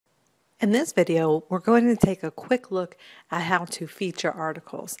In this video, we're going to take a quick look at how to feature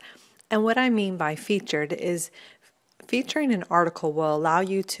articles. And what I mean by featured is featuring an article will allow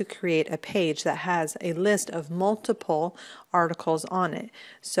you to create a page that has a list of multiple articles on it.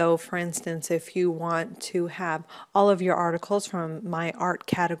 So for instance, if you want to have all of your articles from my art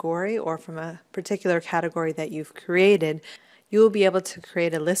category or from a particular category that you've created, you will be able to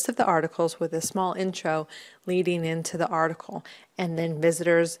create a list of the articles with a small intro leading into the article, and then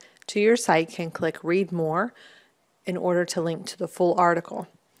visitors to your site can click Read More in order to link to the full article.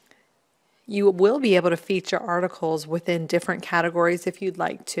 You will be able to feature articles within different categories if you'd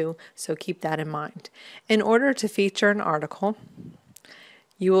like to, so keep that in mind. In order to feature an article,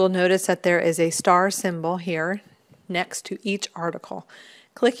 you will notice that there is a star symbol here next to each article.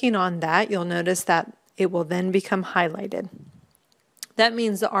 Clicking on that, you'll notice that it will then become highlighted. That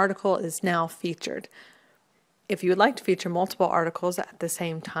means the article is now featured. If you would like to feature multiple articles at the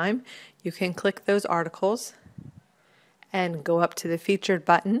same time, you can click those articles and go up to the featured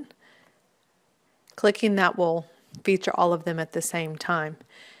button. Clicking that will feature all of them at the same time.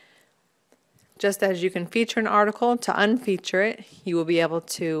 Just as you can feature an article, to unfeature it, you will be able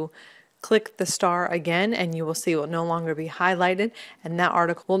to click the star again and you will see it will no longer be highlighted, and that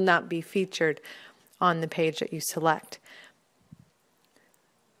article will not be featured on the page that you select.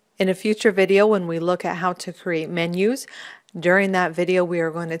 In a future video, when we look at how to create menus, during that video we are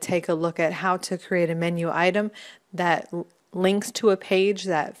going to take a look at how to create a menu item that links to a page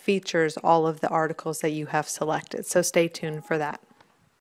that features all of the articles that you have selected. So stay tuned for that.